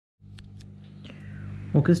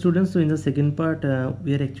Okay students, so in the second part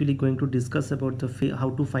we are actually going to discuss about the how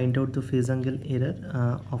to find out the phase angle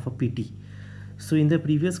error of a PT. So in the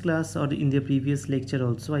previous class or in the previous lecture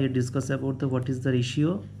also I had discussed about the what is the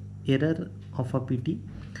ratio error of a PT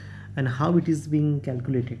and how it is being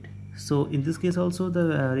calculated. So in this case also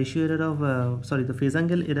the ratio error of the phase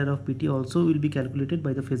angle error of PT also will be calculated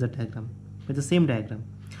by the phasor diagram, by the same diagram.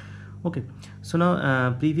 Okay, so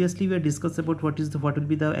now previously we had discussed about what will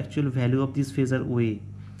be the actual value of this phasor OA.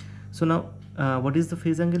 So now what is the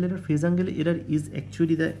phase angle error? Phase angle error is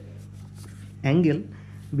actually the angle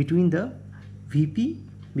between the VP,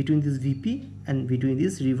 between this VP and between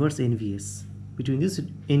this reverse NVS, between this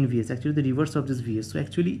NVS, actually the reverse of this VS. So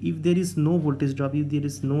actually if there is no voltage drop, if there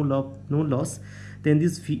is no loss, then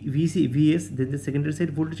this VS, then the secondary side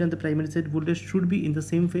voltage and the primary side voltage should be in the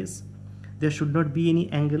same phase. There should not be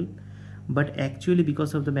any angle, but actually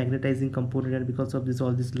because of the magnetizing component and because of this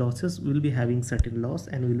all these losses, we will be having certain loss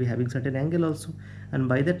and we will be having certain angle also, and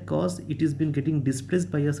by that cause it is been getting displaced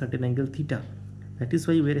by a certain angle theta. That is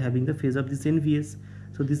why we are having the phase of this NVS.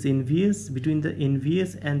 So this NVS, between the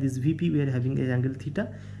NVS and this VP, we are having an angle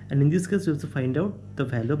theta, and in this case we have to find out the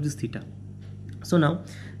value of this theta. So now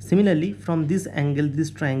similarly from this angle,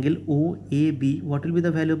 this triangle OAB, what will be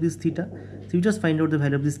the value of this theta? So you just find out the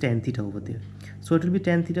value of this tan theta over there. So it will be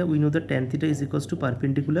tan theta. We know that tan theta is equals to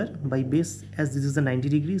perpendicular by base, as this is the 90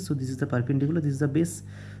 degrees. So this is the perpendicular, this is the base.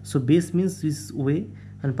 So base means this is OA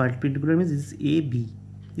and perpendicular means this is AB,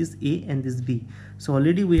 this A and this B. So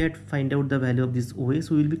already we had find out the value of this OA.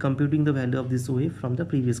 So we will be computing the value of this OA from the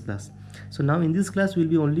previous class. So now in this class we will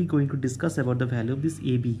be only going to discuss about the value of this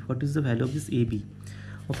AB. What is the value of this AB?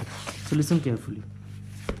 Okay, so listen carefully.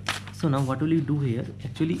 So now what will we do here?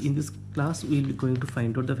 Actually in this class we will be going to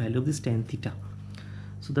find out the value of this tan theta.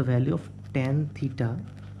 So the value of tan theta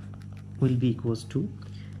will be equals to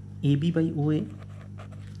AB by OA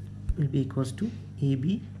will be equals to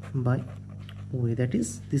AB by OA. That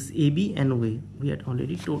is this AB and OA we had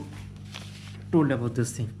already told about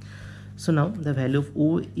this thing. So now the value of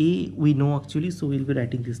OA we know actually, so we will be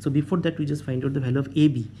writing this. So before that we just find out the value of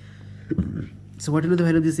AB. So what will be the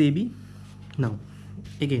value of this AB? Now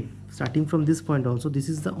again starting from this point also, this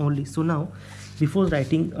is the only. So now before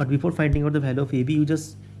writing or before finding out the value of AB, you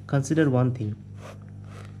just consider one thing,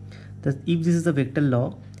 that if this is a vector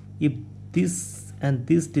law, if this and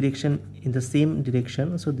this direction in the same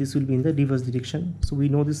direction, so this will be in the reverse direction. So we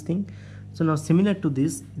know this thing. So now similar to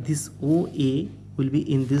this OA will be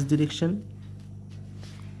in this direction,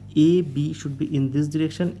 AB should be in this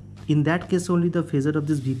direction. In that case only the phasor of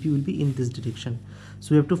this VP will be in this direction.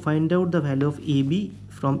 So we have to find out the value of AB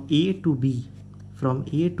from A to B, from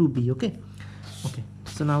A to B. Okay,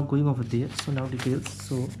 so now going over there, so now details.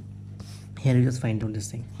 So here you just find out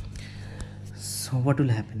this thing. So what will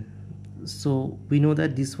happen? So we know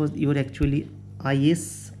that this was your actually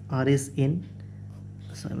IS RSN.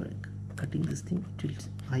 So I'm cutting this thing till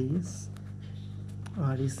IS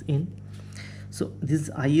RSN. So this is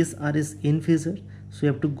IS RSN phasor. So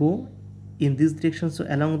you have to go in this direction. So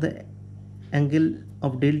along the angle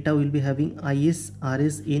of delta we will be having IS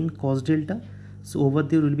RSN cos delta. So over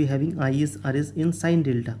there we will be having IS RSN sin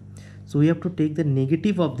delta. So we have to take the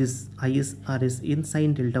negative of this IS RSN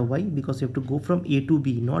sin delta. Why? Because you have to go from A to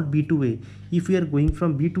B, not B to A. If we are going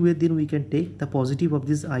from B to A, then we can take the positive of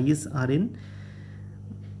this IS RSN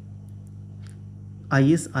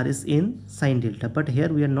sin delta. But here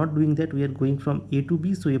we are not doing that. We are going from A to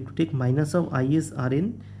B. So you have to take minus of IS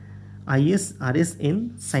RSN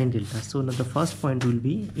sin delta. So now the first point will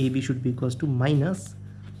be AB should be equals to minus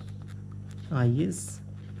RSN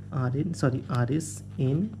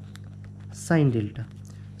sin delta.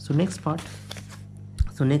 So next part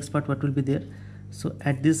what will be there? So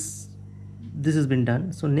at this has been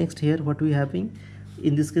done. So next here what we having,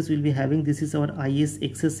 in this case we will be having, this is our IS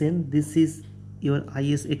XSN, this is your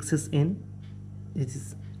IS XSN, this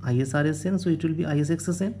is IS RSN, so it will be IS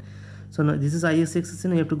XSN. So now this is IS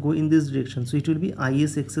XSN, you have to go in this direction, so it will be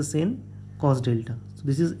IS XSN cos delta. So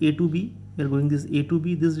this is A to B, we are going this A to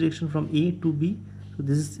B, this direction from A to B. So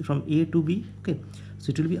this is from A to B. Okay, so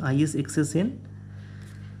it will be IS XSN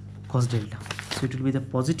cos delta. So it will be the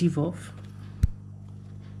positive of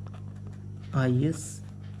IS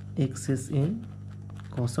XSN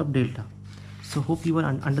cos of delta. So hope you are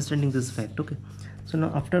understanding this fact. Okay, so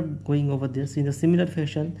now after going over this in a similar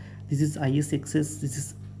fashion, this is IS XS, this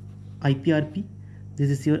is IPRP, this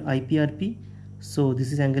is your IPRP. So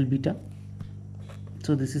this is angle beta.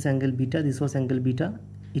 So this is angle beta, this was angle beta.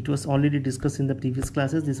 It was already discussed in the previous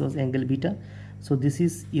classes. This was angle beta. So this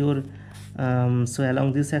is your so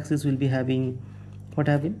along this axis we'll be having what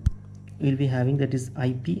happened, we'll be having that is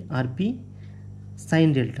IP RP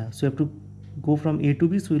sine delta. So you have to go from A to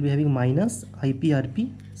B, so we'll be having minus IP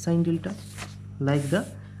RP sine delta,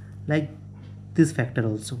 like this factor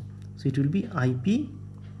also. So it will be IP,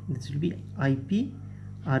 this will be IP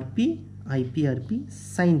RP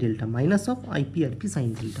sine delta, minus of IP RP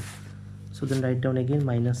sine delta. So then write down again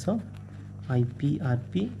minus of IP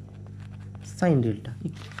RP sine delta.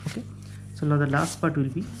 Okay, so now the last part will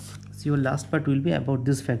be, so your last part will be about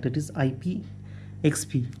this factor, it is IP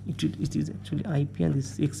XP. It is actually IP and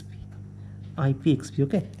this is XP, IP XP.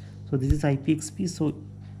 Okay, so this is IP XP. So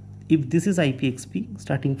if this is IP XP,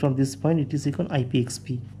 starting from this point, it is equal IP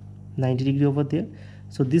XP 90 degree over there.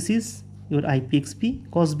 So this is your IP XP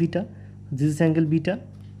cos beta, this is angle beta,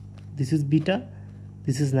 this is beta,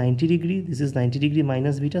 this is 90 degree, this is 90 degree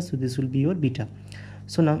minus beta, so this will be your beta.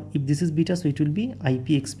 So now if this is beta, so it will be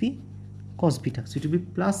IP XP cos beta, so it will be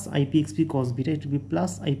plus IP XP cos beta, it will be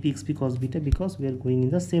plus IP XP cos beta, because we are going in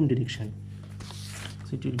the same direction.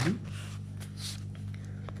 So it will be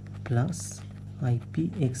plus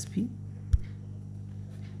IP XP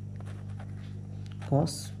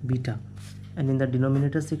cos beta, and in the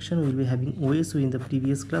denominator section we will be having OA. So in the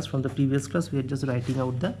previous class, from the previous class, we are just writing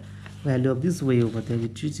out the value of this OA over there,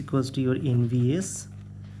 which is equals to your NVS,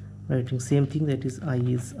 writing same thing, that is I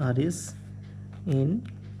is RS in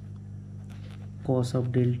cos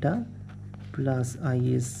of delta plus I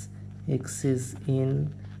is XS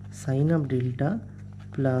in sine of delta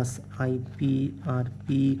plus IP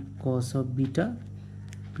RP cos of beta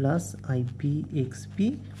plus IP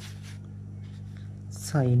XP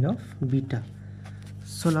sine of beta.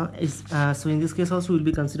 So now is so in this case also we'll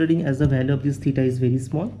be considering, as the value of this theta is very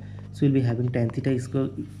small, so we'll be having tan theta is equal,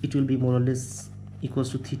 it will be more or less equals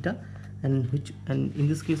to theta, and in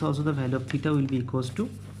this case also the value of theta will be equals to,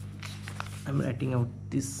 I'm writing out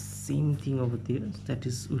this same thing over there, that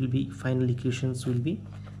is will be final equations will be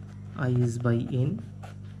I is by n,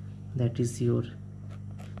 that is your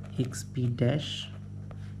XP dash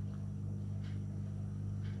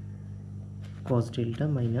cos delta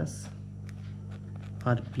minus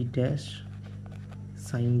RP dash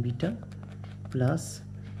sine beta plus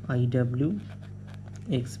IW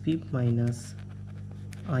XP minus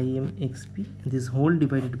IM XP, this whole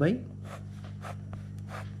divided by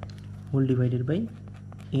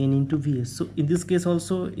n into Vs. So in this case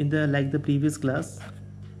also, in the like the previous class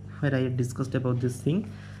where I had discussed about this thing,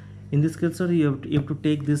 in this case also you have to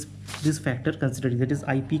take this factor considering, that is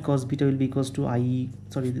IP cos beta will be equals to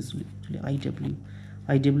this will actually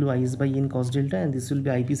IW I is by n cos delta, and this will be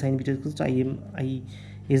IP sine beta equals to IM I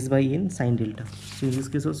is by n sine delta. So in this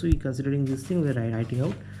case also, we considering this thing, we are writing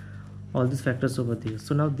out all these factors over there.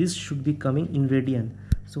 So now this should be coming in radian.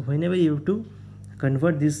 So whenever you have to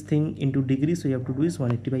convert this thing into degree, so you have to do is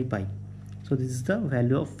 180 by pi. So this is the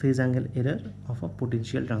value of phase angle error of a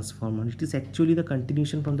potential transformer. It is actually the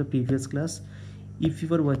continuation from the previous class. If you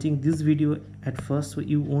were watching this video at first, so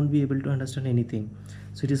you won't be able to understand anything.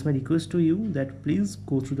 So it is my request to you that please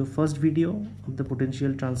go through the first video of the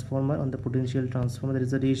potential transformer. On the potential transformer, there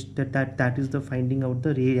is a ratio that is the finding out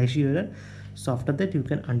the ratio error. So after that you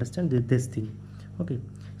can understand this thing. Okay,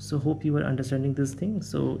 so hope you are understanding this thing.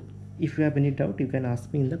 So if you have any doubt, you can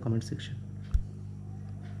ask me in the comment section.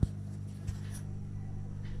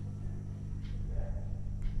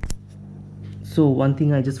 So one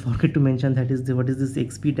thing I just forgot to mention, that is what is this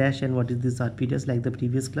XP dash and what is this RP dash. Like the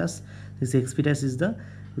previous class, this XP dash is the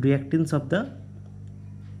reactance of the,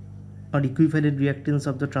 or equivalent reactance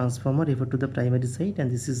of the transformer referred to the primary side, and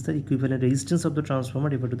this is the equivalent resistance of the transformer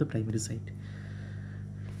referred to the primary side.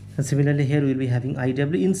 And similarly here we will be having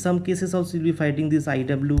IW. In some cases also we will be finding this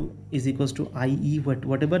IW is equals to IE,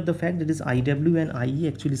 whatever the fact, that is IW and IE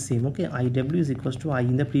actually same. Okay, IW is equals to IE.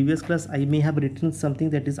 In the previous class I may have written something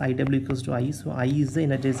that is IW equals to IE. So IE is the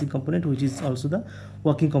energizing component, which is also the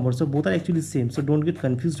working component. So both are actually same. So don't get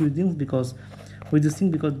confused with things, because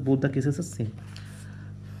both the cases are same.